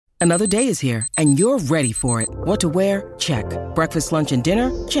Another day is here, and you're ready for it. What to wear? Check. Breakfast, lunch, and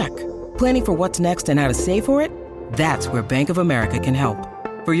dinner? Check. Planning for what's next and how to save for it? That's where Bank of America can help.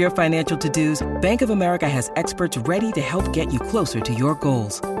 For your financial to-dos, Bank of America has experts ready to help get you closer to your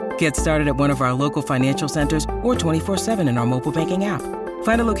goals. Get started at one of our local financial centers or 24/7 in our mobile banking app.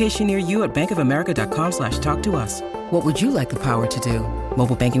 Find a location near you at bankofamerica.com/talktous. What would you like the power to do?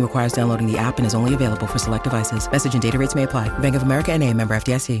 Mobile banking requires downloading the app and is only available for select devices. Message and data rates may apply. Bank of America N.A., member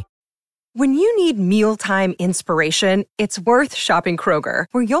FDIC. When you need mealtime inspiration, it's worth shopping Kroger,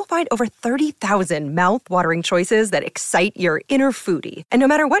 where you'll find over 30,000 mouth-watering choices that excite your inner foodie. And no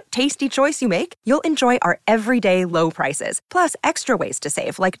matter what tasty choice you make, you'll enjoy our everyday low prices, plus extra ways to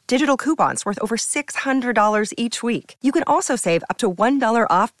save, like digital coupons worth over $600 each week. You can also save up to $1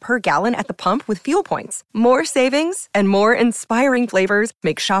 off per gallon at the pump with fuel points. More savings and more inspiring flavors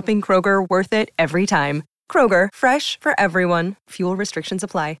make shopping Kroger worth it every time. Kroger, fresh for everyone. Fuel restrictions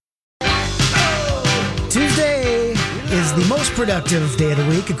apply. Tuesday is the most productive day of the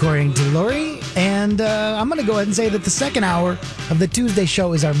week, according to Lori. And I'm going to go ahead and say that the second hour of the Tuesday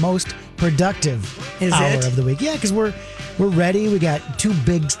show is our most productive hour of the week. Yeah, because we're ready. We got two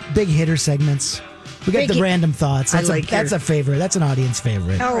big hitter segments. We got the random thoughts. That's a favorite. That's an audience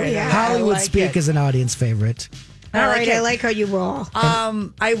favorite. Oh, yeah. Hollywood Speak is an audience favorite. All right, I like how you roll.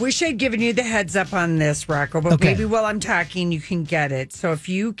 I wish I'd given you the heads up on this, Rocco, but maybe while I'm talking, you can get it. So if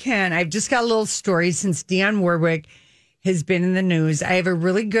you can, I've just got a little story since Dionne Warwick has been in the news. I have a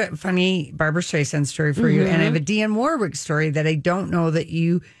really good, funny Barbara Streisand story for you, and I have a Dionne Warwick story that I don't know that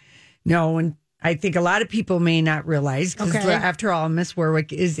you know, and I think a lot of people may not realize, because after all, Miss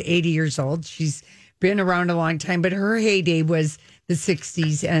Warwick is 80 years old. She's been around a long time, but her heyday was the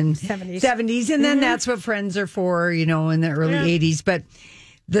 60s and 70s. And then that's what Friends are for, in the early 80s. But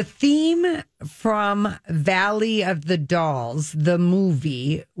the theme from Valley of the Dolls, the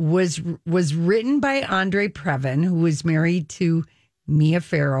movie, was written by Andre Previn, who was married to Mia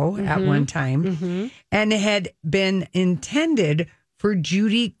Farrow at one time, and had been intended for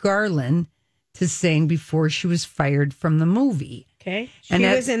Judy Garland to sing before she was fired from the movie. Okay. She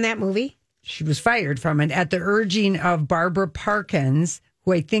was in that movie? She was fired from it at the urging of Barbara Parkins,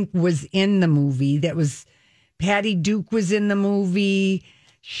 who I think was in the movie. That was Patty Duke was in the movie.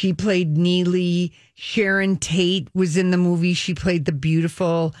 She played Neely. Sharon Tate was in the movie. She played the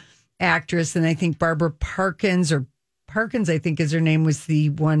beautiful actress. And I think Barbara Parkins, I think is her name, was the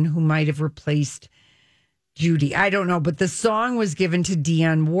one who might have replaced Judy. I don't know. But the song was given to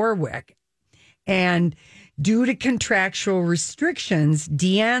Dionne Warwick. And due to contractual restrictions,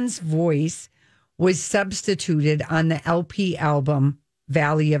 Dionne's voice was substituted on the LP album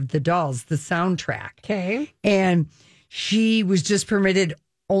Valley of the Dolls, the soundtrack. Okay. And she was just permitted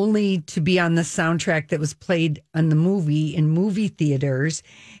only to be on the soundtrack that was played on the movie in movie theaters.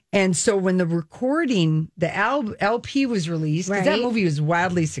 And so when the recording, the LP was released, because that movie was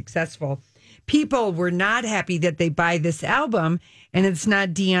wildly successful, people were not happy that they buy this album and it's not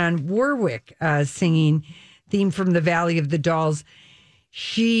Dionne Warwick singing theme from the Valley of the Dolls.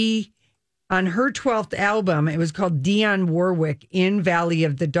 She, on her 12th album, it was called Dionne Warwick in Valley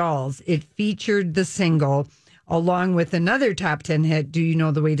of the Dolls. It featured the single along with another top 10 hit, Do You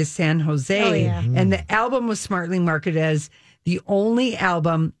Know the Way to San Jose? Oh, yeah. And the album was smartly marketed as the only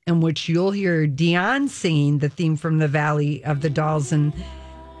album in which you'll hear Dionne singing the theme from the Valley of the Dolls and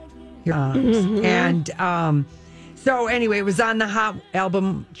so anyway, it was on the Hot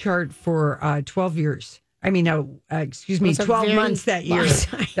Album chart for 12 years. I mean, 12 months that year.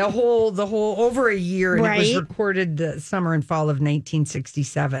 The whole over a year, and it was recorded the summer and fall of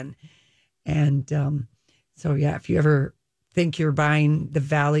 1967. And so, yeah, if you ever think you're buying the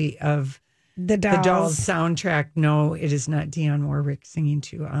Valley of the Dolls soundtrack, no, it is not Dionne Warwick singing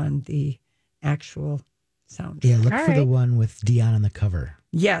to on the actual soundtrack. Yeah, look for the one with Dionne on the cover.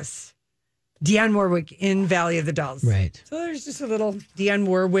 Yes. Dionne Warwick in Valley of the Dolls. Right. So there's just a little Dionne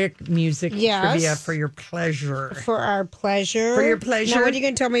Warwick music trivia for your pleasure. For our pleasure. For your pleasure. Now, what are you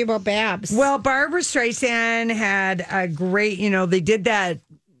going to tell me about Babs? Well, Barbara Streisand had a great, they did that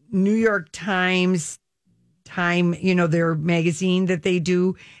New York Times Time, their magazine that they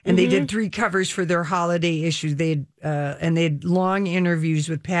do, and they did 3 covers for their holiday issues. They had long interviews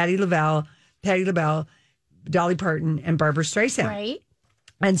with Patti LaBelle, Dolly Parton, and Barbara Streisand. Right.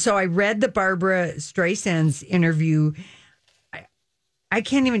 And so I read the Barbara Streisand's interview. I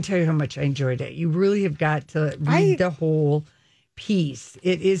can't even tell you how much I enjoyed it. You really have got to read the whole piece.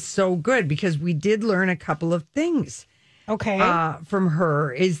 It is so good because we did learn a couple of things. From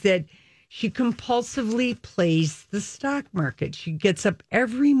her is that she compulsively plays the stock market. She gets up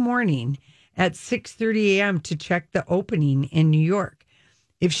every morning at 6:30 a.m. to check the opening in New York.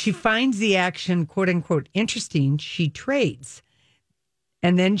 If she finds the action, quote unquote, interesting, she trades.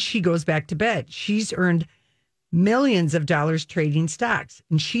 And then she goes back to bed. She's earned millions of dollars trading stocks,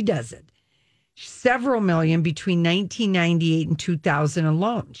 and she does it. Several million between 1998 and 2000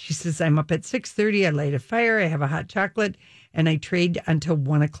 alone. She says, I'm up at 6:30. I light a fire. I have a hot chocolate, and I trade until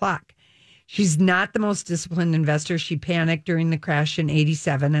 1 o'clock. She's not the most disciplined investor. She panicked during the crash in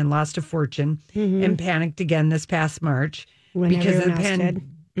 87 and lost a fortune, and panicked again this past March because of the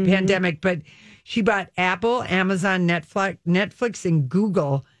pandemic. But she bought Apple, Amazon, Netflix, and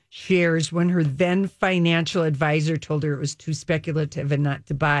Google shares when her then financial advisor told her it was too speculative and not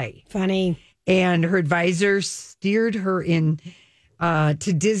to buy. Funny. And her advisor steered her in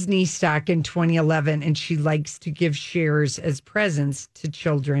to Disney stock in 2011, and she likes to give shares as presents to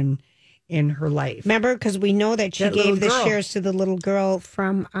children in her life. Remember, because we know that she gave the shares to the little girl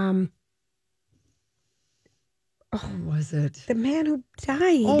from was it the man who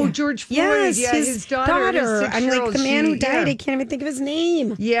died? Oh, George Floyd. Yes, yeah, his daughter. I'm like, the man who died. I can't even think of his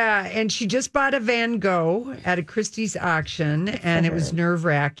name. Yeah, and she just bought a Van Gogh at a Christie's auction, and it was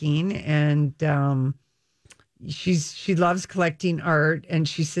nerve-wracking. And she loves collecting art, and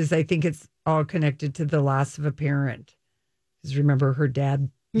she says, I think it's all connected to the loss of a parent. Because remember, her dad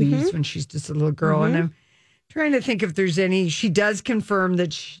leaves when she's just a little girl, and I'm trying to think if there's any. She does confirm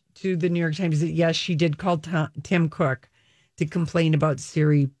that to the New York Times that yes, she did call Tim Cook to complain about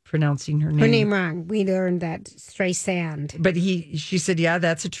Siri pronouncing her name wrong. We learned that Streisand. But she said, yeah,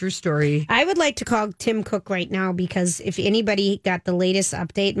 that's a true story. I would like to call Tim Cook right now because if anybody got the latest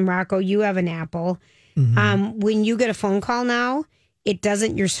update, and Rocco, you have an Apple. When you get a phone call now, it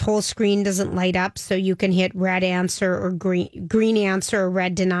doesn't. Your whole screen doesn't light up, so you can hit red answer or green answer or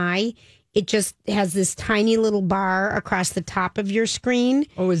red deny. It just has this tiny little bar across the top of your screen.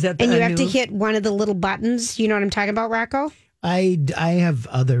 Oh, is that? And you have to hit one of the little buttons. You know what I'm talking about, Rocco? I have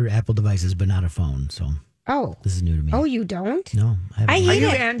other Apple devices, but not a phone. So this is new to me. Oh, you don't? No, I hate Are you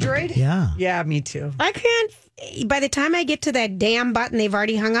it. Android? Yeah. Yeah, me too. I can't. By the time I get to that damn button, they've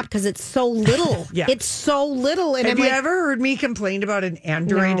already hung up because it's so little. Yeah. It's so little. And Have you ever heard me complain about an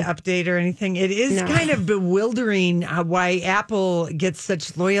Android update or anything? It is kind of bewildering why Apple gets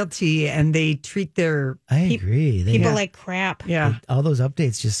such loyalty and they treat their agree. People like crap. Yeah. All those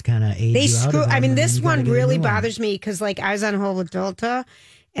updates just kind of age They you out screw. of them, I mean, and this you gotta one get a really new one. bothers me because, like, I was on hold with Delta,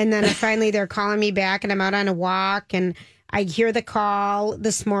 and then finally they're calling me back, and I'm out on a walk, and I hear the call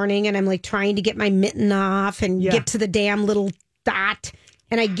this morning, and I'm like trying to get my mitten off and get to the damn little dot,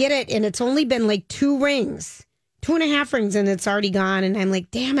 and I get it, and it's only been like 2.5 rings, and it's already gone, and I'm like,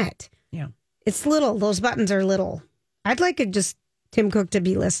 damn it. Yeah. It's little. Those buttons are little. I'd like it just Tim Cook to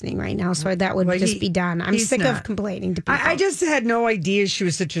be listening right now, so that would just be done. I'm sick of complaining to people. I just had no idea she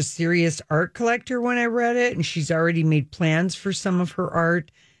was such a serious art collector when I read it, and she's already made plans for some of her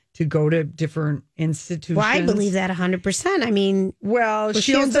art to go to different institutions. Well, I believe that 100%. I mean,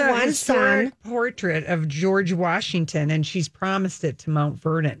 she owns the a one historic portrait of George Washington, and she's promised it to Mount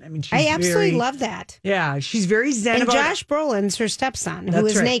Vernon. I mean, I absolutely love that. Yeah, she's very zen and about Josh Brolin's her stepson, who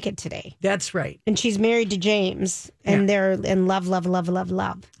is naked today. That's right. And she's married to James, and they're in love.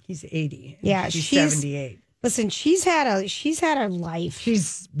 He's 80. Yeah, she's 78. Listen, she's had a life.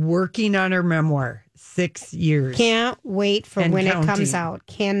 She's working on her memoir. 6 years. Can't wait for when it comes out.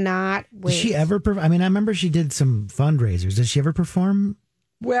 Cannot wait. Does she ever? I mean, I remember she did some fundraisers. Does she ever perform?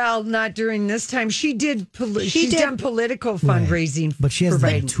 Well, not during this time. She did. She's done political fundraising, but she hasn't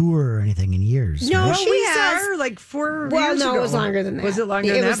done a tour or anything in years. No, right? she has. Like 4 well, years ago. No, it was longer than that. Was it longer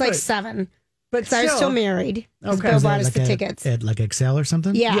than that? It was like 7. But still, I was still married. Okay. Bill bought us the tickets. At like Excel or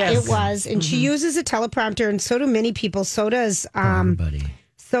something? Yeah, it was. And she uses a teleprompter, and so do many people. So does everybody.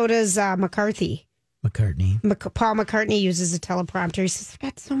 So does McCartney. Paul McCartney uses a teleprompter. He says, I've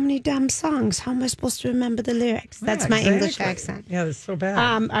got so many dumb songs. How am I supposed to remember the lyrics? That's my English accent. Yeah, that's so bad.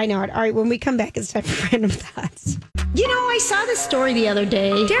 I know it. All right, when we come back, it's time for Random Thoughts. You know, I saw this story the other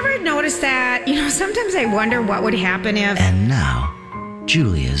day. Did you ever notice that? You know, sometimes I wonder what would happen if... And now,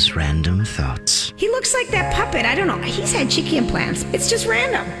 Julia's Random Thoughts. He looks like that puppet. I don't know. He's had cheeky implants. It's just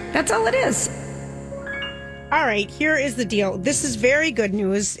random. That's all it is. All right, here is the deal. This is very good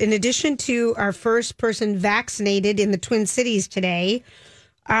news. In addition to our first person vaccinated in the Twin Cities today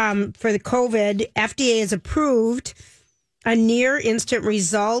for the COVID, FDA has approved a near instant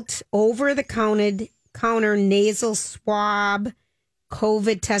result over-the-counter nasal swab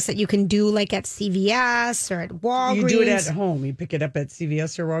COVID test that you can do like at CVS or at Walgreens. You do it at home. You pick it up at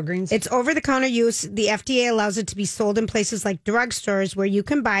CVS or Walgreens. It's over-the-counter use. The FDA allows it to be sold in places like drugstores where you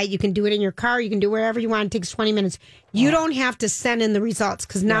can buy it. You can do it in your car. You can do it wherever you want. It takes 20 minutes. You don't have to send in the results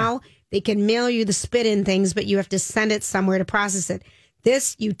because now they can mail you the spit-in things, but you have to send it somewhere to process it.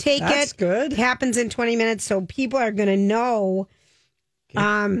 You take That's it. good. It happens in 20 minutes. So people are going to know.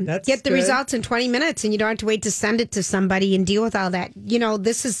 Get the results in 20 minutes, and you don't have to wait to send it to somebody and deal with all that.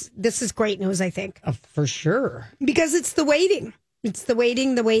 This is great news, I think. For sure. Because it's the waiting. It's the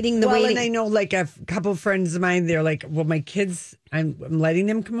waiting. Well, and I know like a couple of friends of mine, they're like, well, my kids, I'm letting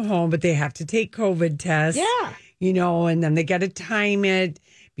them come home, but they have to take COVID tests. Yeah. And then they got to time it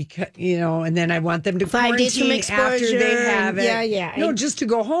because, and then I want them to 5 days from quarantine exposure. after they have it. Yeah. No, just to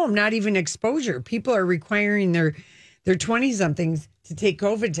go home, not even exposure. People are requiring their 20-somethings to take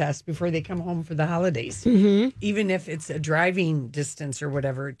COVID tests before they come home for the holidays, even if it's a driving distance or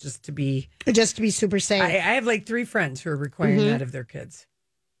whatever, just to be super safe. I have like 3 friends who are requiring that of their kids.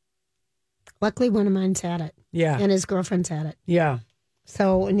 Luckily, one of mine's had it. Yeah. And his girlfriend's had it. Yeah.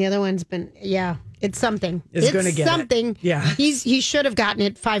 So, and the other one's been, it's something. It's going to get something. It. Yeah. He should have gotten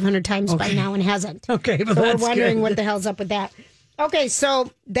it 500 times by now and hasn't. Okay. Well, so that's we're wondering good. what the hell's up with that. Okay.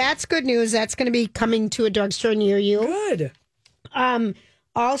 So that's good news. That's going to be coming to a drugstore near you. Good.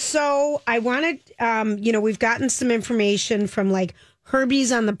 Also, I wanted, we've gotten some information from like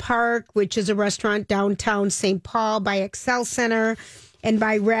Herbie's on the Park, which is a restaurant downtown St. Paul by Excel Center, and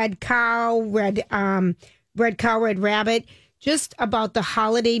by Red Rabbit, just about the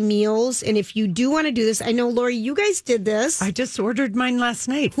holiday meals. And if you do want to do this, I know, Lori, you guys did this. I just ordered mine last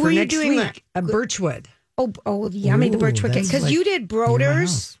night Who for are you next doing week. A Birchwood. Oh, yummy, the Birchwood cake. Because you did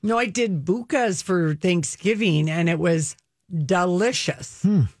Broders. No, I did Bukas for Thanksgiving, and it was delicious.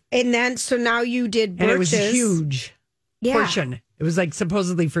 And then, so now you did Birch's. And it was a huge Yeah. portion. It was like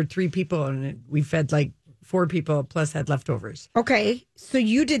supposedly for 3 people, and we fed like 4 people plus had leftovers. Okay, so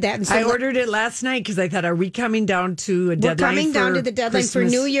you did that. And so I ordered it last night because I thought, are we coming down to a deadline? We're coming down to the deadline Christmas? for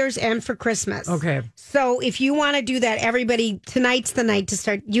New Year's and for Christmas. Okay. So if you want to do that, everybody, tonight's the night to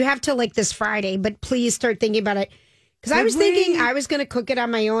start. You have till like this Friday, but please start thinking about it. Because I was thinking I was going to cook it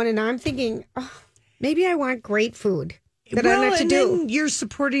on my own, and now I'm thinking, maybe I want great food that I don't have to do. Then you're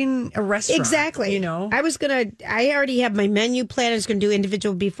supporting a restaurant. Exactly. I already have my menu plan. I was going to do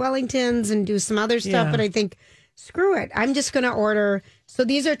individual beef Wellingtons and do some other stuff, Yeah. but I think, screw it. I'm just going to order. So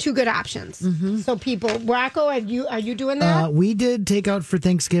these are 2 good options. So people, Rocco, are you doing that? We did take out for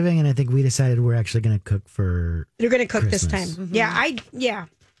Thanksgiving, and I think we decided we're actually going to cook for. You're going to cook this Christmas. time.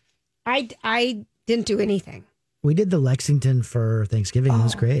 I didn't do anything. We did the Lexington for Thanksgiving. It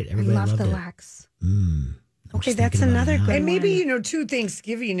was great. Everybody I love loved the it. Lex. I'm Okay, just that's thinking about another it now. good And maybe, one. too,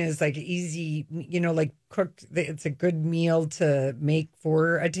 Thanksgiving is like easy, like cooked. It's a good meal to make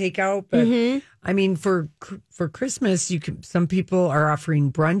for a takeout. But I mean, for Christmas, some people are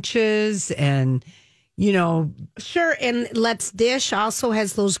offering brunches and, Sure, and Let's Dish also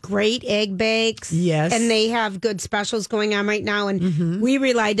has those great egg bakes. Yes. And they have good specials going on right now. And we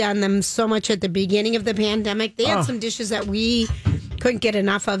relied on them so much at the beginning of the pandemic. They had some dishes that we couldn't get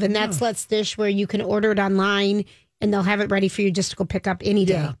enough of. And that's Let's Dish, where you can order it online and they'll have it ready for you just to go pick up any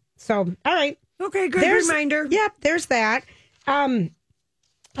day. Yeah. So, all right. okay, good reminder. Yep, there's that.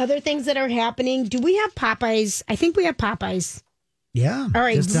 Other things that are happening. Do we have Popeyes? I think we have Popeyes. Yeah. All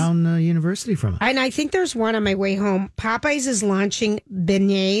right. Just down the university from it. And I think there's one on my way home. Popeyes is launching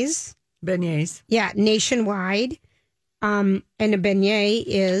beignets. Beignets. Yeah, nationwide. And a beignet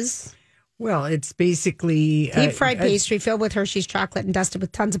is Well, it's basically deep fried pastry filled with Hershey's chocolate and dusted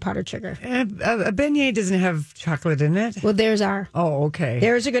with tons of powdered sugar. A beignet doesn't have chocolate in it. Well, there's our. Oh, okay.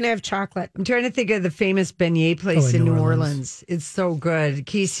 Theirs are going to have chocolate. I'm trying to think of the famous beignet place in in New New Orleans. It's so good.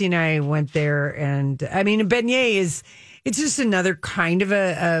 Casey and I went there, and I mean, a beignet it's just another kind of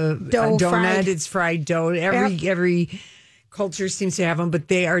a donut. Fried. It's fried dough. Every culture seems to have them, but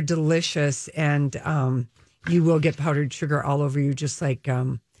they are delicious, and you will get powdered sugar all over you, just like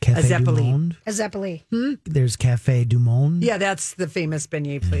a Cafe du Zeppeli. Monde. A Zeppeli. There's Cafe du Monde. Yeah, that's the famous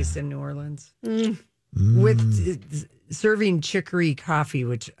beignet place in New Orleans. With serving chicory coffee,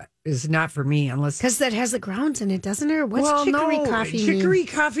 which is not for me unless Because that has the grounds in it, doesn't it? What's chicory coffee mean? Chicory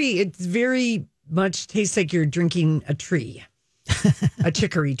coffee, it's very much tastes like you're drinking a tree, a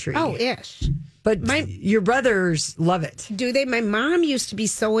chicory tree. Oh, ish. But your brothers love it. Do they? My mom used to be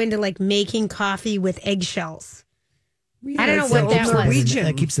so into like making coffee with eggshells. I don't know It's what the that old was. Norwegian.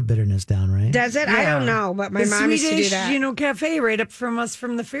 That keeps the bitterness down, right? Does it? I don't know, but my the mom used to do Swedish, that. cafe right up from us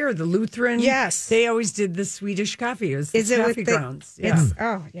from the fair, the Lutheran. Yes. They always did the Swedish coffee. It was Is the it coffee with the grounds. Yeah. It's,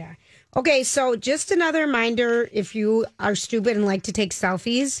 oh, yeah. Okay, so just another reminder, if you are stupid and like to take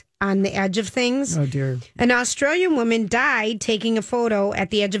selfies on the edge of things. Oh, dear. An Australian woman died taking a photo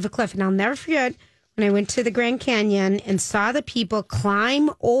at the edge of a cliff. And I'll never forget when I went to the Grand Canyon and saw the people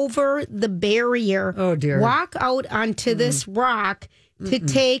climb over the barrier. Oh, dear. Walk out onto this rock to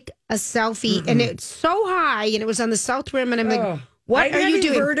take a selfie. And it's so high and it was on the south rim. And I'm like, What are you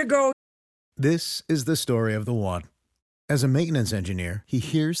doing? Vertigo. This is the story of the one. As a maintenance engineer, he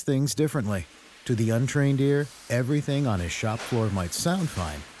hears things differently. To the untrained ear, everything on his shop floor might sound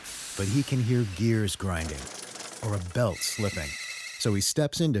fine, but he can hear gears grinding or a belt slipping. So he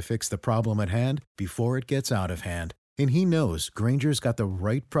steps in to fix the problem at hand before it gets out of hand. And he knows Grainger's got the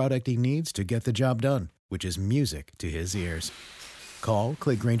right product he needs to get the job done, which is music to his ears. Call,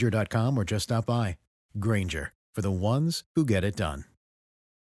 click Grainger.com, or just stop by. Grainger, for the ones who get it done.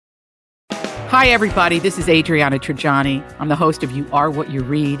 Hi, everybody. This is Adriana Trajani. I'm the host of You Are What You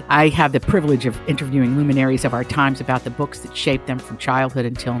Read. I have the privilege of interviewing luminaries of our times about the books that shaped them from childhood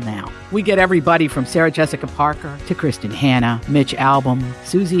until now. We get everybody from Sarah Jessica Parker to Kristen Hanna, Mitch Albom,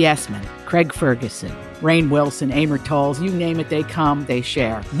 Susie Essman, Craig Ferguson, Rainn Wilson, Amor Tolls, you name it, they come, they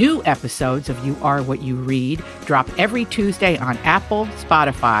share. New episodes of You Are What You Read drop every Tuesday on Apple,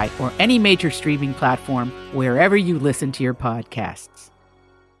 Spotify, or any major streaming platform wherever you listen to your podcasts.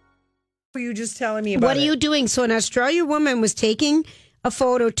 Were you just telling me about What are you doing? So an Australian woman was taking a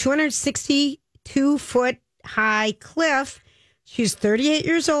photo, 262-foot high cliff. She's 38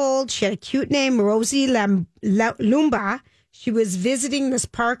 years old. She had a cute name, Rosie Lumba. She was visiting this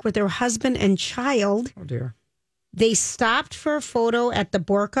park with her husband and child. Oh, dear. They stopped for a photo at the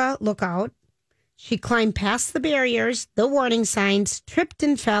Borka Lookout. She climbed past the barriers, the warning signs, tripped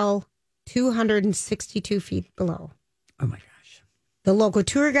and fell 262 feet below. Oh, my God. The local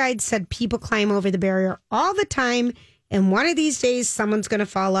tour guide said people climb over the barrier all the time, and one of these days someone's going to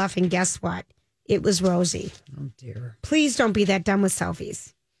fall off, and guess what? It was Rosie. Oh, dear. Please don't be that dumb with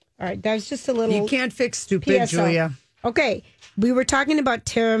selfies. All right, that was just a little... You can't fix stupid, PSO. Julia. Okay, we were talking about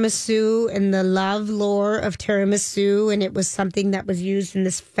tiramisu and the love lore of tiramisu, and it was something that was used in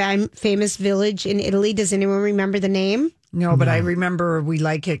this famous village in Italy. Does anyone remember the name? No, but I remember we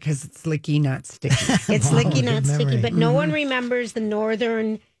like it because it's licky, not sticky. It's licky, not sticky, but no one remembers the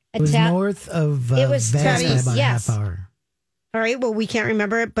northern... It was north of Venice by about a half hour. All right, well, we can't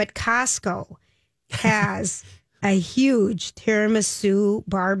remember it, but Costco has a huge tiramisu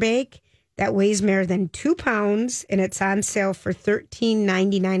bar bake that weighs more than 2 pounds, and it's on sale for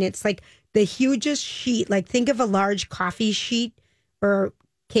 $13.99. It's like the hugest sheet. Like, think of a large coffee sheet or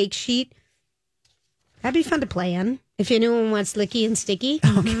cake sheet. That'd be fun to play in if anyone wants licky and sticky.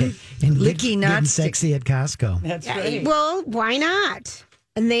 Okay. And licky, not sexy at Costco. That's right. Well, why not?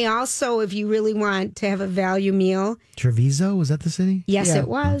 And they also, if you really want to have a value meal. Treviso, was that the city? Yes, it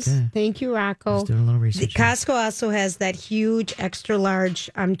was. Okay. Thank you, Rocco. Just doing a little research. Costco also has that huge, extra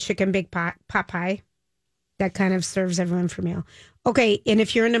large chicken big pot pie that kind of serves everyone for meal. Okay, and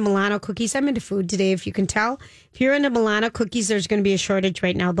if you're into Milano cookies, I'm into food today, if you can tell. If you're into Milano cookies, there's going to be a shortage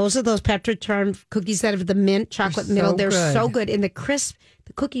right now. Those are those Petrocharm cookies that have the mint chocolate middle. They're so good. And the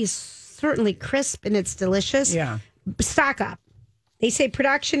cookie is certainly crisp and it's delicious. Yeah. Stock up. They say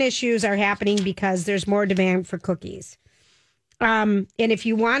production issues are happening because there's more demand for cookies. And if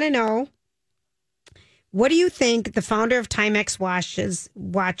you want to know, what do you think the founder of Timex watches,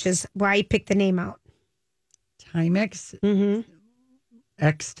 why he picked the name out? Timex? Mm-hmm.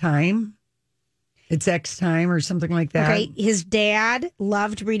 X Time? It's X Time or something like that. Okay. His dad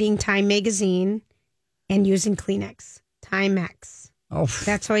loved reading Time magazine and using Kleenex. Timex. Oh.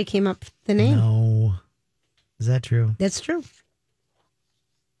 That's how he came up with the name. No. Is that true? That's true.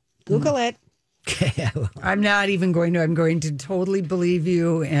 Google it. Okay. I'm not even going to. I'm going to totally believe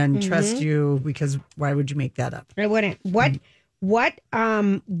you and trust you because why would you make that up? I wouldn't. What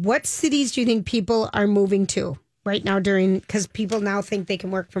cities do you think people are moving to right now because people now think they can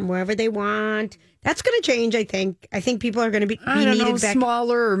work from wherever they want? That's going to change, I think. I think people are going to be needed back.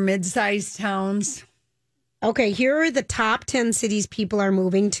 Smaller or mid-sized towns. Okay, here are the top 10 cities people are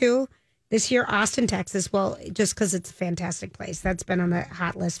moving to. This year, Austin, Texas, well, just because it's a fantastic place. That's been on the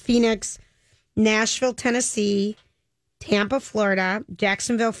hot list. Phoenix, Nashville, Tennessee, Tampa, Florida,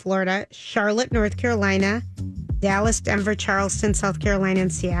 Jacksonville, Florida, Charlotte, North Carolina, Dallas, Denver, Charleston, South Carolina,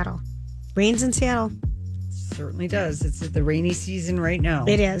 and Seattle. Rains in Seattle. Certainly does. It's the rainy season right now.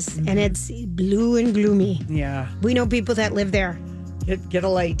 It is, and it's blue and gloomy. Yeah. We know people that live there. Get a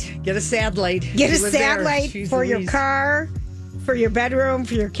light. Get a sad light. Get a sad light for your car, for your bedroom,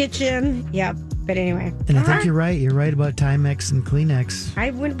 for your kitchen. Yep. But anyway. And I think you're right. You're right about Timex and Kleenex.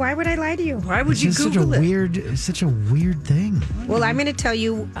 Why would I lie to you? Why would you Google it? It's such a weird thing. Well, I'm going to tell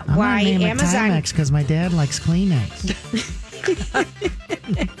you I'm why name Amazon. Timex because my dad likes Kleenex.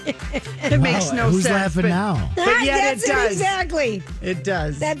 It makes no Who's sense. laughing now? But yet That's it does. Exactly. It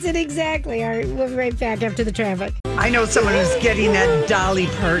does. That's it exactly. All right, we'll be right back after the traffic. I know someone who's getting that Dolly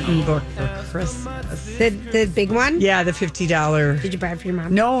Parton book for Christmas. The big one? Yeah, the $50. Did you buy it for your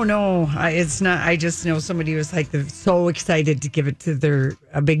mom? No, it's not. I just know somebody was like so excited to give it to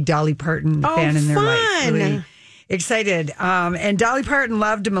a big Dolly Parton fan in their life. Really excited. And Dolly Parton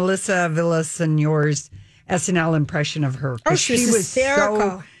loved Melissa Villaseñor's SNL impression of her. Oh, she was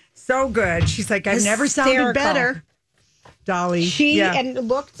hysterical. So good. She's like, I've never sounded better. Dolly. And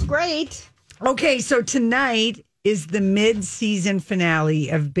looked great. Okay, so tonight is the mid-season finale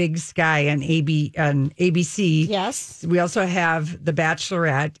of Big Sky on ABC. Yes. We also have The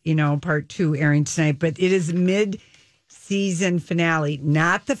Bachelorette, part 2 airing tonight, but it is mid-season finale,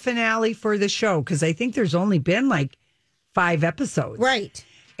 not the finale for the show, because I think there's only been like 5 episodes. Right.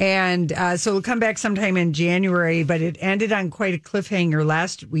 And so it'll come back sometime in January, but it ended on quite a cliffhanger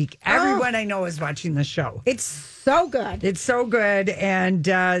last week. Everyone I know is watching the show. It's so good. It's so good. And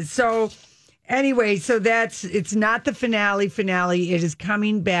anyway, so it's not the finale. It is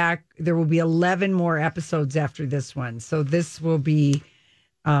coming back. There will be 11 more episodes after this one. So this will be,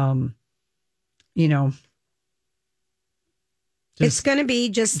 it's going to be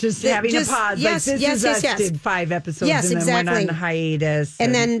just having a pause. Yes, like this yes. did 5 episodes yes, and then exactly. went on hiatus.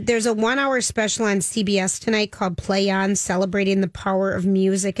 And then there's a 1-hour special on CBS tonight called Play On, celebrating the power of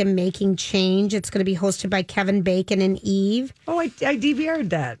music and making change. It's going to be hosted by Kevin Bacon and Eve. Oh, I DVR'd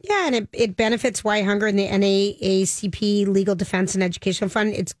that. Yeah, and it benefits Why Hunger and the NAACP Legal Defense and Educational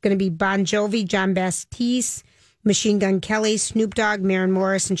Fund. It's going to be Bon Jovi, John Baptiste, Machine Gun Kelly, Snoop Dogg, Maren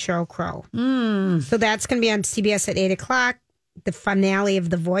Morris, and Sheryl Crow. So that's going to be on CBS at 8 o'clock. The finale of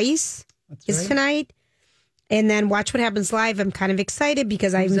The Voice is tonight. And then Watch What Happens Live. I'm kind of excited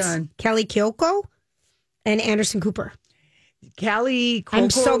because I'm Kelly Kyoko and Anderson Cooper. Kelly Kyoko I'm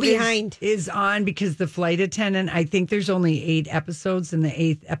so behind. Is on because the flight attendant, I think there's only 8 episodes and the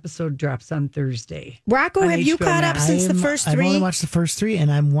 8th episode drops on Thursday. Rocco, have you caught up since the first 3? I've only watched the first 3 and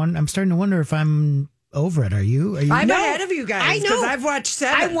I'm starting to wonder if I'm over it. Are you? I'm ahead of you guys. I know. Because I've watched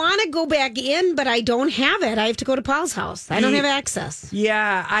 7. I want to go back in, but I don't have it. I have to go to Paul's house. I don't have access.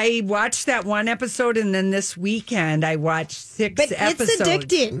 Yeah, I watched that 1 episode, and then this weekend I watched 6 episodes. It's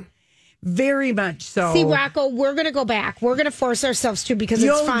addicting. Very much so. See, Rocco, we're going to go back. We're going to force ourselves to because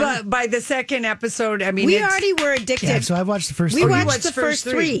it's fun. By the second episode, I mean, we already were addicted. Yeah, so I've watched the first 3. We watched the first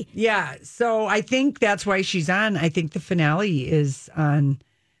 3. Yeah, so I think that's why she's on. I think the finale is on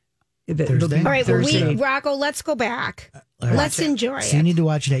Thursday. All right, Thursday. Rocco, let's go back. Let's enjoy it. So you need to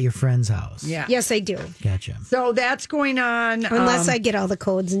watch it at your friend's house. Yeah. Yes, I do. Gotcha. So that's going on. Unless I get all the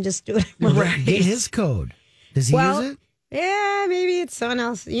codes and just do it. Right. Get his code. Does he use it? Yeah, maybe it's someone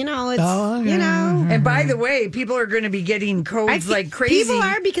else. It's, okay. And by the way, people are going to be getting codes like crazy. People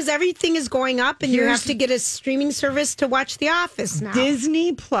are because everything is going up and you have to get a streaming service to watch The Office now.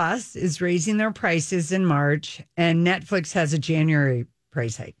 Disney Plus is raising their prices in March and Netflix has a January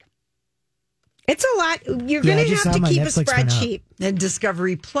price hike. It's a lot. You're going to have to keep Netflix a spreadsheet. And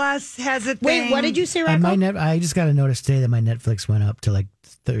Discovery Plus has a thing. Wait, what did you say, Rocco? I just got a notice today that my Netflix went up to like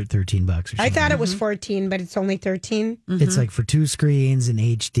 $13 or something. I thought it was 14, but it's only 13. It's like for 2 screens and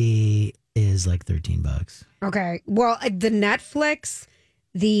HD is like $13. Okay. Well, the Netflix,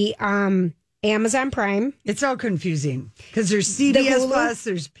 the Amazon Prime. It's all confusing because there's CBS Plus,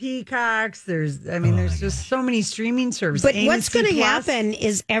 there's Peacocks, there's just so many streaming services. But what's going to happen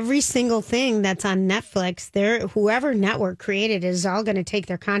is every single thing that's on Netflix, whoever network created it is all going to take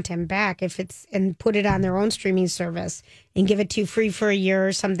their content back and put it on their own streaming service and give it to you free for a year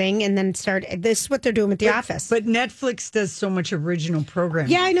or something, and then start. This is what they're doing with The Office. But Netflix does so much original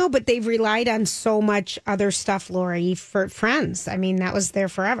programming. Yeah, I know, but they've relied on so much other stuff, Lori, for Friends. I mean, that was there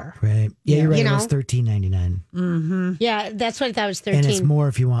forever. Right. Yeah, you're right. It was $13.99. Mm-hmm. Yeah, that's what I thought it was 13. And it's more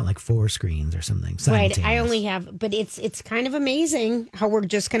if you want like 4 screens or something. Right. I only have, but it's kind of amazing how we're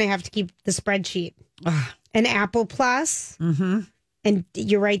just going to have to keep the spreadsheet. And Apple Plus. Mm-hmm. And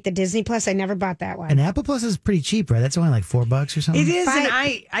you're right, the Disney Plus, I never bought that one. And Apple Plus is pretty cheap, right? That's only like $4 or something. It is, and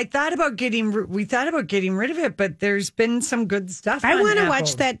I thought about getting rid of it, but there's been some good stuff. I want to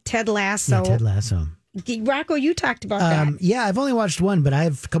watch that Ted Lasso. Yeah, Ted Lasso. Rocco, you talked about that. Yeah, I've only watched one, but I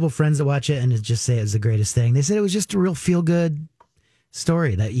have a couple friends that watch it and just say it's the greatest thing. They said it was just a real feel good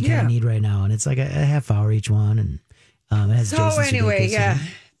story that you kind of need right now, and it's like a half hour each one, and it has Jason Sudeikis.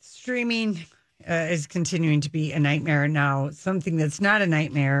 Streaming is continuing to be a nightmare now. Something that's not a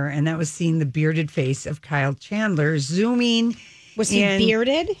nightmare, and that was seeing the bearded face of Kyle Chandler zooming. Was he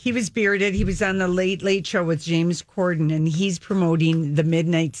bearded? He was bearded. He was on the Late Late Show with James Corden, and he's promoting The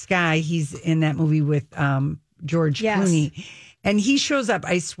Midnight Sky. He's in that movie with George Clooney. And he shows up,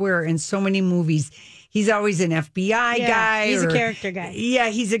 I swear, in so many movies. He's always an FBI guy. He's a character guy. Yeah,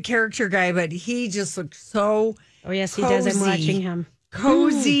 he's a character guy, but he just looks so Oh, yes, he does. I'm watching him.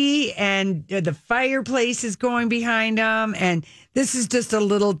 cozy, and the fireplace is going behind them. And this is just a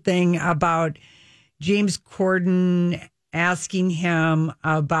little thing about James Corden asking him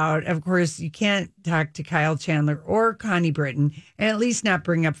about, of course, you can't talk to Kyle Chandler or Connie Britton and at least not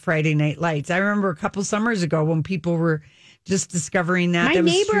bring up Friday Night Lights. I remember a couple summers ago when people were just discovering that. My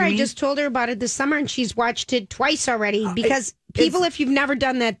neighbor, I just told her about it this summer, and she's watched it twice already because people, if you've never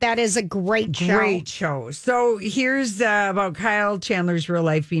done that, that is a great show. Great show. So here's about Kyle Chandler's real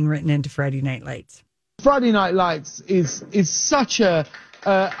life being written into Friday Night Lights. Friday Night Lights is such a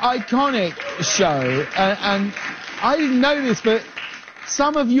iconic show, and I didn't know this, but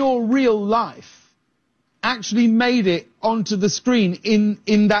some of your real life actually made it onto the screen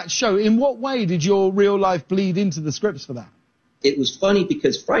in that show. In what way did your real life bleed into the scripts for that? It was funny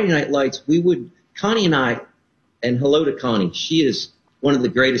because Friday Night Lights, Connie and I, and hello to Connie, she is one of the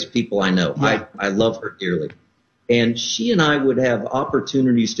greatest people I know. Yeah. I love her dearly. And she and I would have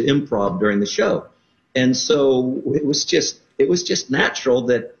opportunities to improv during the show. And so it was just natural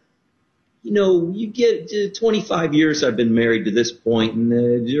that, you get 25 years I've been married to this point,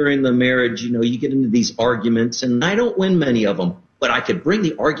 and during the marriage, you get into these arguments, and I don't win many of them, but I could bring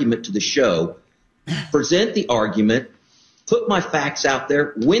the argument to the show, present the argument, put my facts out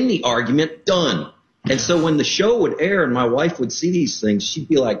there, win the argument, done. And so when the show would air and my wife would see these things, she'd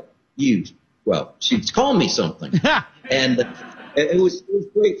be like, she'd call me something. And it was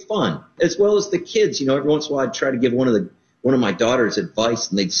great fun, as well as the kids. Every once in a while I'd try to give one of my daughters advice,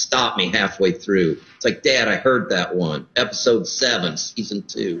 and they'd stop me halfway through. It's like, Dad, I heard that one. Episode 7, season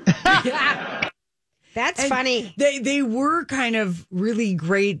 2. That's funny. They were kind of really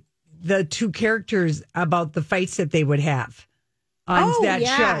great, the two characters, about the fights that they would have on that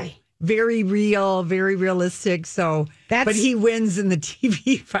show. Very real, very realistic. So, but he wins in the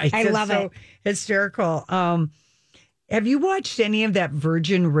TV fights. I love it. Hysterical. Have you watched any of that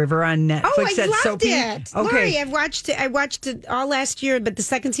Virgin River on Netflix? Oh, I loved Soapy? it. Okay. Lori, I watched it all last year, but the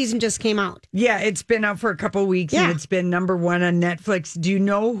second season just came out. Yeah, it's been out for a couple of weeks, and it's been number 1 on Netflix. Do you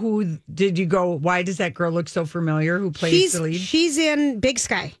know why does that girl look so familiar? Who plays the lead? She's in Big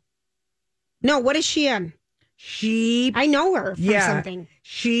Sky. No, what is she in? I know her from something.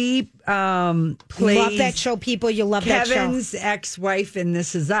 She plays. Love that show, people. You love that show. Kevin's ex-wife in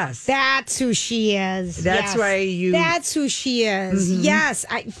This Is Us. That's who she is. That's why That's who she is. Mm-hmm. Yes.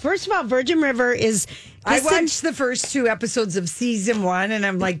 First of all, Virgin River is. I watched the first 2 episodes of season 1, and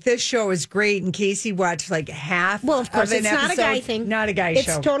I'm like, this show is great. And Casey watched like half. Well, of course, it's episode. not a guy thing. Not a guy show.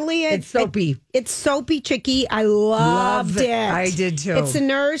 It's totally it's soapy. It's soapy, chicky. I loved it. I did too. It's a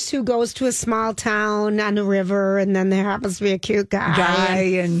nurse who goes to a small town on a river, and then there happens to be a cute guy.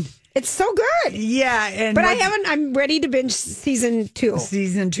 And it's so good. Yeah. But I'm ready to binge season 2.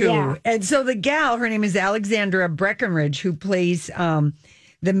 Season 2. Yeah. And so the gal, her name is Alexandra Breckenridge, who plays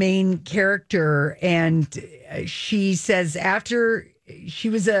the main character, and she says after she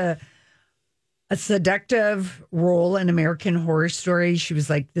was a seductive role in American Horror Story, she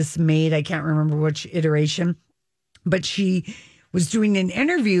was like this maid, I can't remember which iteration, but she was doing an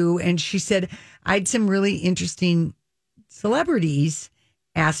interview, and she said, I had some really interesting celebrities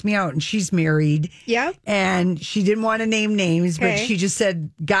ask me out, and she's married. Yeah. And she didn't want to name names, but she just said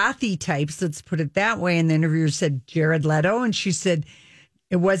gothy types, let's put it that way. And the interviewer said Jared Leto, and she said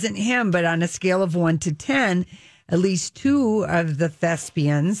it wasn't him, but on a scale of 1 to 10, at least 2 of the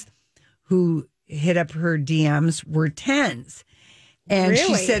thespians who hit up her DMs were 10s. And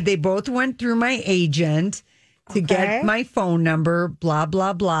she said they both went through my agent to get my phone number, blah,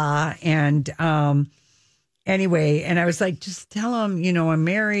 blah, blah. And anyway, and I was like, just tell them, I'm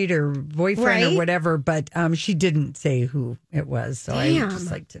married or boyfriend or whatever. But she didn't say who it was. So I would just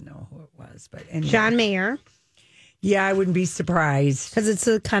like to know who it was. But anyway. John Mayer. Yeah, I wouldn't be surprised. Because it's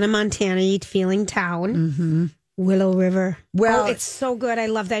a kind of Montana feeling town. Mm-hmm. Willow River. Well, it's so good. I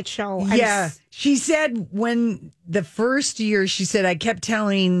love that show. Yeah. She said when the first year, she said, I kept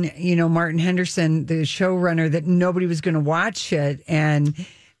telling, Martin Henderson, the showrunner, that nobody was going to watch it. And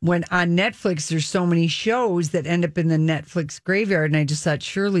when on Netflix, there's so many shows that end up in the Netflix graveyard. And I just thought,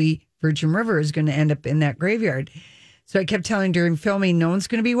 surely Virgin River is going to end up in that graveyard. So I kept telling during filming, no one's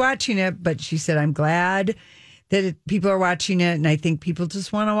going to be watching it. But she said, I'm glad that people are watching it. And I think people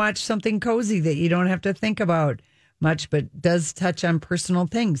just want to watch something cozy that you don't have to think about much, but does touch on personal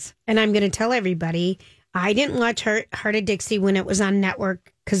things. And I'm going to tell everybody, I didn't watch Heart of Dixie when it was on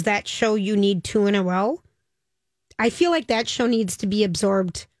network, because that show you need 2 in a row. I feel like that show needs to be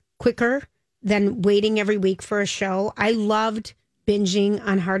absorbed quicker than waiting every week for a show. I loved binging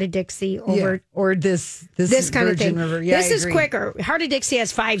on Heart of Dixie or this kind of thing. River. Yeah, this is quicker. Heart of Dixie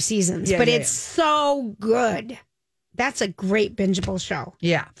has 5 seasons, but it's so good. That's a great bingeable show.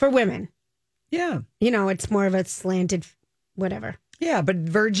 Yeah. For women. Yeah. It's more of a slanted whatever. Yeah, but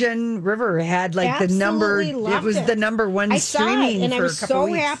Virgin River had Absolutely the number. Loved it was the number one I saw streaming it, and for I was a couple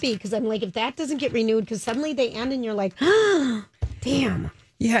so weeks. happy because I'm like, if that doesn't get renewed, because suddenly they end and you're like, damn.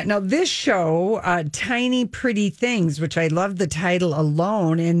 Yeah, now this show, Tiny Pretty Things, which I love the title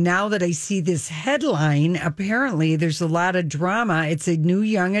alone. And now that I see this headline, apparently there's a lot of drama. It's a new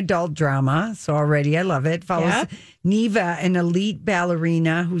young adult drama. So already I love it. Follows Neva, an elite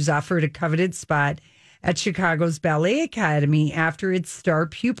ballerina who's offered a coveted spot at Chicago's Ballet Academy after its star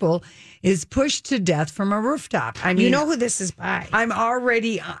pupil is pushed to death from a rooftop. I mean, you know who this is by. I'm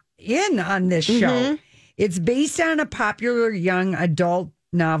already in on this show. It's based on a popular young adult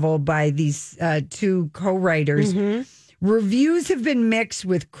novel by these two co-writers. Reviews have been mixed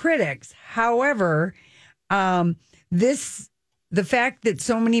with critics. However, the fact that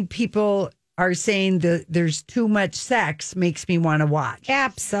so many people are saying that there's too much sex makes me want to watch.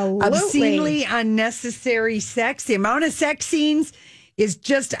 Absolutely. Obscenely unnecessary sex. The amount of sex scenes is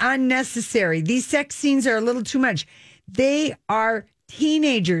just unnecessary. These sex scenes are a little too much. They are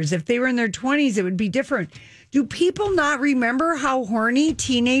teenagers. If they were in their 20s, it would be different. Do people not remember how horny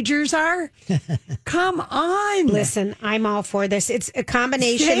teenagers are? Come on. Listen, I'm all for this. It's a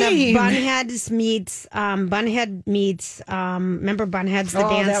combination of Bunheads meets, remember Bunheads, the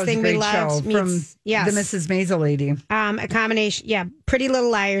dance thing we loved? From the Mrs. Maisel lady. A combination, Pretty Little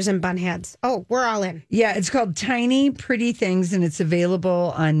Liars and Bunheads. Oh, we're all in. Yeah, it's called Tiny Pretty Things, and it's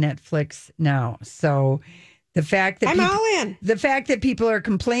available on Netflix now. So the fact that all in. The fact that people are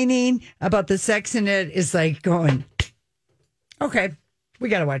complaining about the sex in it is like going, okay, we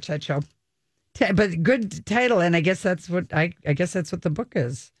got to watch that show. But good title, and I guess that's what guess that's what the book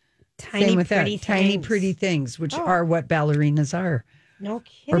is. Tiny Pretty Things, which are what ballerinas are. No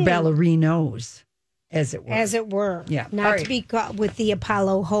kidding. Or ballerinos, as it were. As it were. Yeah. Not to be caught with the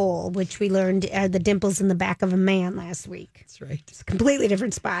Apollo hole, which we learned are the dimples in the back of a man last week. That's right. It's a completely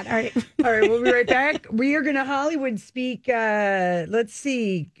different spot. All right. All right, we'll be right back. We are going to Hollywood speak,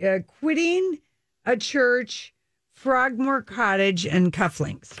 quitting a church, Frogmore Cottage, and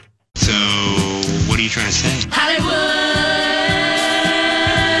cufflinks. So, what are you trying to say?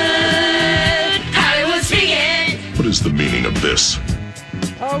 Hollywood speaking. What is the meaning of this?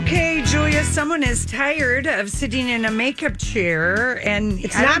 Okay, Julia, someone is tired of sitting in a makeup chair, and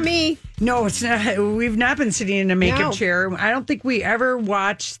it's not me. No, it's not. We've not been sitting in a makeup chair. I don't think we ever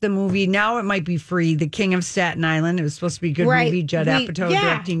watched the movie. Now it might be free. The King of Staten Island. It was supposed to be a good movie. Judd Apatow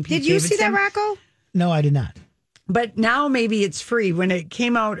directing. Pete Did you Davidson. see that, Rocco? No, I did not. But now maybe it's free. When it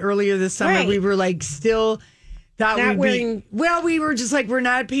came out earlier this summer, we were like still thought we were just like, we're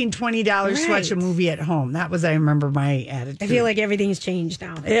not paying $20 to watch a movie at home. That was, I remember my attitude. I feel like everything's changed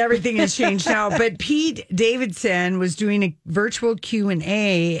now. Everything has changed now. But Pete Davidson was doing a virtual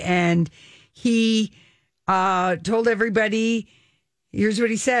Q&A, and he told everybody, here's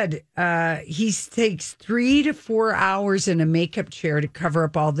what he said. He takes 3 to 4 hours in a makeup chair to cover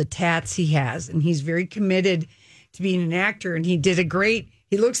up all the tats he has. And he's very committed to being an actor. And he did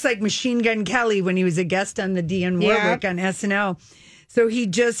he looks like Machine Gun Kelly when he was a guest on the Dionne Warwick on SNL. So he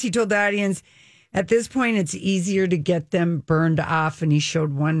told the audience, at this point, it's easier to get them burned off. And he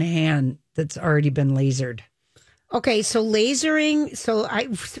showed one hand that's already been lasered. Okay, so lasering. So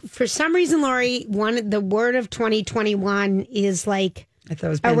for some reason, Lori, the word of 2021 is like I thought it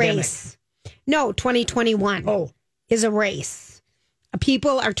was a pandemic. race. No, 2021 is a race.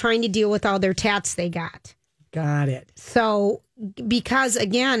 People are trying to deal with all their tats they got. Got it. So because,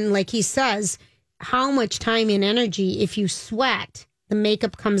 again, like he says, how much time and energy, if you sweat, the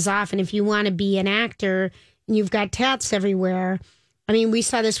makeup comes off. And if you want to be an actor and you've got tats everywhere. I mean, we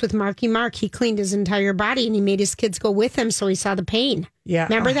saw this with Marky Mark. He cleaned his entire body and he made his kids go with him so he saw the pain. Yeah.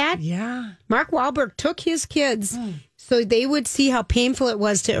 Remember that? Yeah. Mark Wahlberg took his kids so they would see how painful it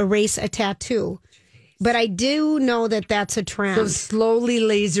was to erase a tattoo. But I do know that that's a trend. So slowly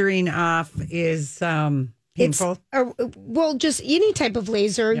lasering off is painful. Well, just any type of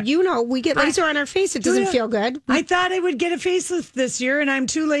laser. Yeah. We get laser on our face. It doesn't feel good. I thought I would get a facelift this year, and I'm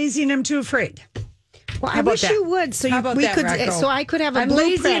too lazy and I'm too afraid. Well, I wish you would, so I could have a I'm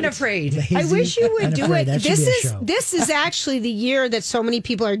blueprint. lazy and afraid. I wish you would do it. That This is actually the year that so many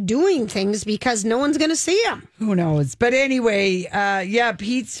people are doing things because no one's going to see them. Who knows? But anyway,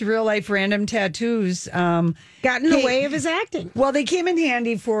 Pete's real life random tattoos got in the way of his acting. Well, they came in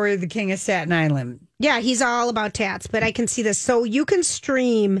handy for the King of Staten Island. Yeah, he's all about tats, but I can see this. So you can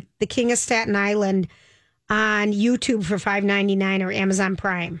stream the King of Staten Island on YouTube for $5.99 or Amazon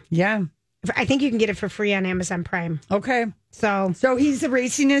Prime. Yeah. I think you can get it for free on Amazon Prime. Okay. So he's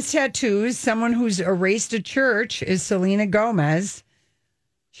erasing his tattoos. Someone who's erased a church is Selena Gomez.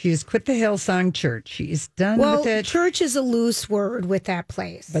 She has quit the Hillsong Church. She is done with it. Church is a loose word with that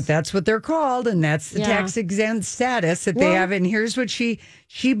place. But that's what they're called, and that's the tax exempt status that they have. And here's what she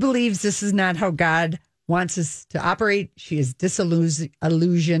believes this is not how God wants us to operate. She is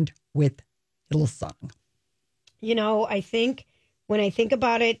disillusioned with Hillsong. You know, I think when I think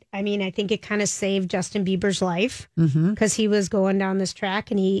about it, I mean, I think it kind of saved Justin Bieber's life because he was going down this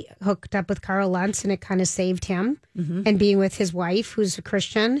track and he hooked up with Carl Lentz and it kind of saved him. And being with his wife, who's a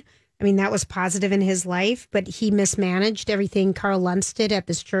Christian, I mean, that was positive in his life, but he mismanaged everything Carl Lentz did at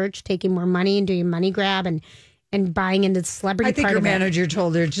this church, taking more money and doing money grab and buying into the celebrity I think part her of it. manager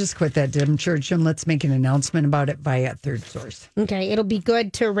told her, just quit that damn church and let's make an announcement about it via third source. Okay, it'll be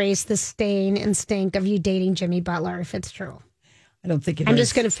good to erase the stain and stink of you dating Jimmy Butler if it's true. I don't think it is. I'm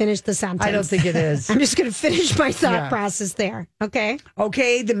just going to finish the sentence. I don't think it is. I'm just going to finish my thought process there. Okay.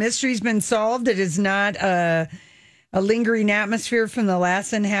 Okay, the mystery's been solved. It is not a lingering atmosphere from the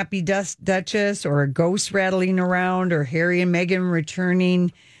last unhappy Duchess or a ghost rattling around or Harry and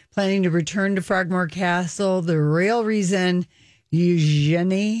Meghan planning to return to Frogmore Castle. The real reason,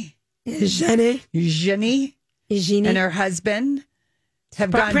 Eugenie and her husband have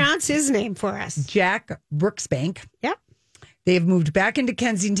gone. Pronounce his name for us. Jack Brooksbank. Yep. They have moved back into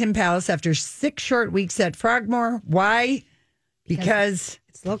Kensington Palace after 6 short weeks at Frogmore. Why? Because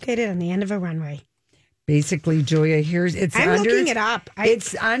it's located on the end of a runway. Basically, Julia, I'm looking it up.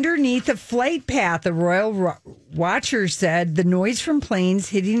 It's underneath a flight path. A royal watcher said the noise from planes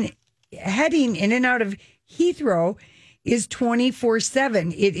heading in and out of Heathrow is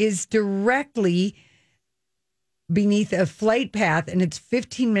 24/7. It is directly beneath a flight path, and it's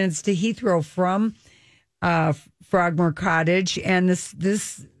 15 minutes to Heathrow from Frogmore Cottage. And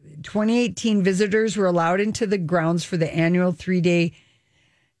this 2018 visitors were allowed into the grounds for the annual 3-day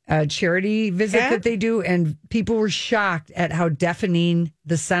charity visit that they do, and people were shocked at how deafening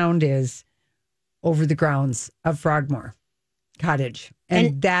the sound is over the grounds of Frogmore Cottage.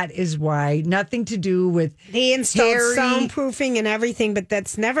 And that is why, nothing to do with they installed soundproofing and everything, but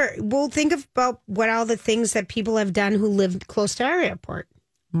that's never. Well, think about what all the things that people have done who lived close to our airport.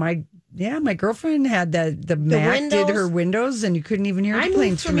 My girlfriend had the Mac did her windows, and you couldn't even hear the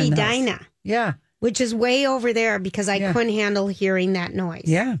planes from in the house. Edina. Yeah. Which is way over there because I couldn't handle hearing that noise.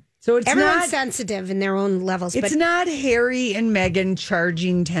 Yeah. So everyone's sensitive in their own levels. It's not Harry and Meghan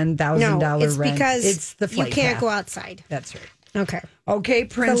charging $10,000 it's rent. Because it's the flight you can't path. Go outside. That's right. Okay,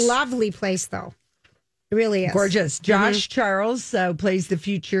 Prince. It's a lovely place, though. It really is. Gorgeous. Josh Charles plays the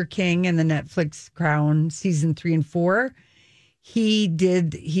future king in the Netflix Crown season 3 and 4. He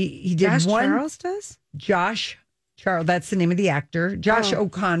did Josh one. Charles does? Josh Charles, that's the name of the actor. Josh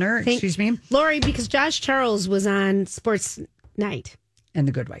O'Connor, excuse me. Lori, because Josh Charles was on Sports Night. And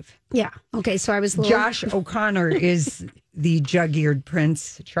The Good Wife. Yeah. Okay, so I was Josh O'Connor is the jug-eared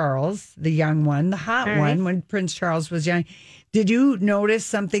Prince Charles, the young one, the hot one when Prince Charles was young. Did you notice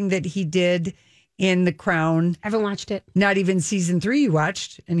something that he did in The Crown? I haven't watched it. Not even season 3 you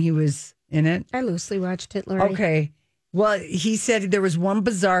watched, and he was in it? I loosely watched it, Lori. Okay. Well, he said there was one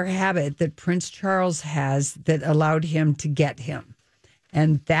bizarre habit that Prince Charles has that allowed him to get him.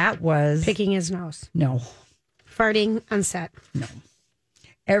 And that was... picking his nose. No. Farting on set. No.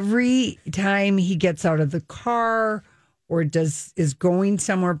 Every time he gets out of the car or is going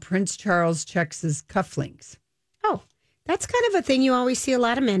somewhere, Prince Charles checks his cufflinks. Oh, that's kind of a thing you always see a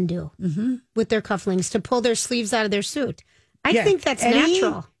lot of men do with their cufflinks, to pull their sleeves out of their suit. I think that's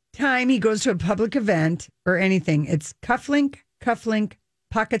natural. Time he goes to a public event or anything, it's cufflink,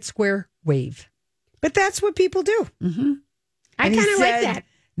 pocket square, wave. But that's what people do. Mm-hmm. I kind of like that.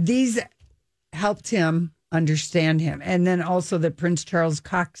 These helped him understand him. And then also that Prince Charles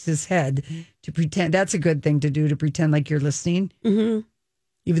cocks his head to pretend. That's a good thing to do, to pretend like you're listening. Mm-hmm.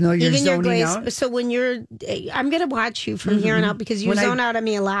 Even though you're zoning out. So when I'm going to watch you from here on out because you zone out on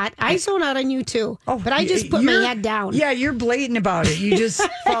me a lot. I zone out on you too. Oh, but I just put my head down. Yeah, you're blatant about it. You just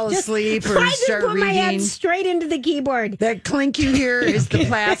fall asleep or start reading. I just put my head straight into the keyboard. That clink you hear is the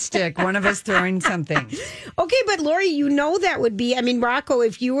plastic. One of us throwing something. Okay, but Lori, you know that would be, Rocco,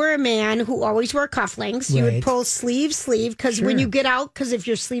 if you were a man who always wore cufflinks, you would pull sleeve, because when you get out, because if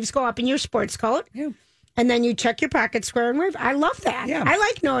your sleeves go up in your sports coat. Yeah. And then you check your pocket square and wave. I love that. Yeah. I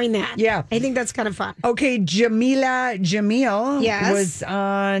like knowing that. Yeah. I think that's kind of fun. Okay, Jamila Jamil was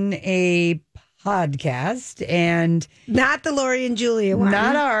on a podcast and... not the Lori and Julia one.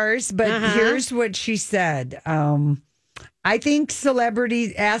 Not ours, but here's what she said. I think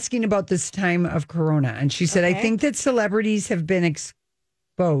celebrities, asking about this time of Corona, and she said, I think that celebrities have been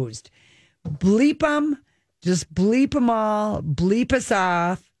exposed. Bleep them. Just bleep them all, bleep us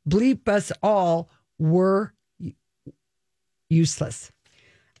off, bleep us all. We're useless.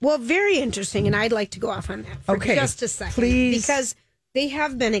 Well, very interesting, and I'd like to go off on that for just a second. Please. Because they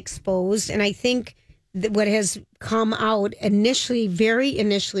have been exposed, and I think that what has come out very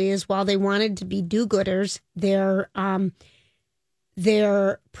initially, is while they wanted to be do-gooders, their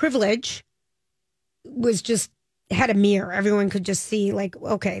privilege was just had a mirror. Everyone could just see, like,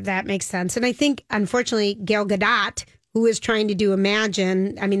 okay, that makes sense. And I think, unfortunately, Gal Gadot, who is trying to do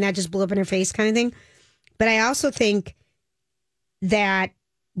Imagine, I mean, that just blew up in her face kind of thing. But I also think that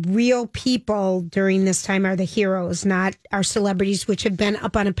real people during this time are the heroes, not our celebrities, which have been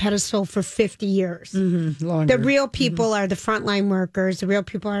up on a pedestal for 50 years. Longer. The real people are the frontline workers. The real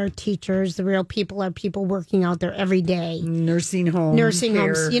people are teachers. The real people are people working out there every day. Nursing homes,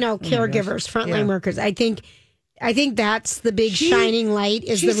 caregivers, frontline workers. I think that's the big shining light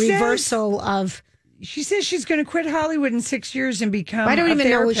is the reversal of. She says she's going to quit Hollywood in 6 years and become. I don't even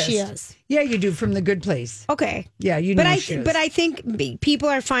therapist. know who she is. Yeah, you do, from The Good Place. Okay. Yeah, you know. But I think people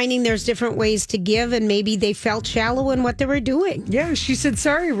are finding there's different ways to give, and maybe they felt shallow in what they were doing. Yeah, she said,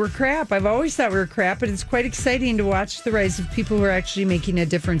 "Sorry, we're crap. I've always thought we were crap, but it's quite exciting to watch the rise of people who are actually making a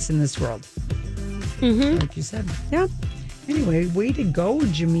difference in this world." Like you said. Yeah. Anyway, way to go,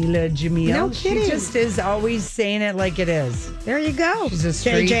 Jamila Jamil. No kidding. She just is always saying it like it is. There you go. She's a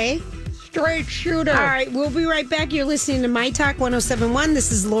JJ. Straight shooter. All right, we'll be right back. You're listening to My Talk 1071.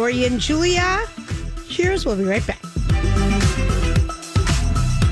 This is Lori and Julia. Cheers. We'll be right back.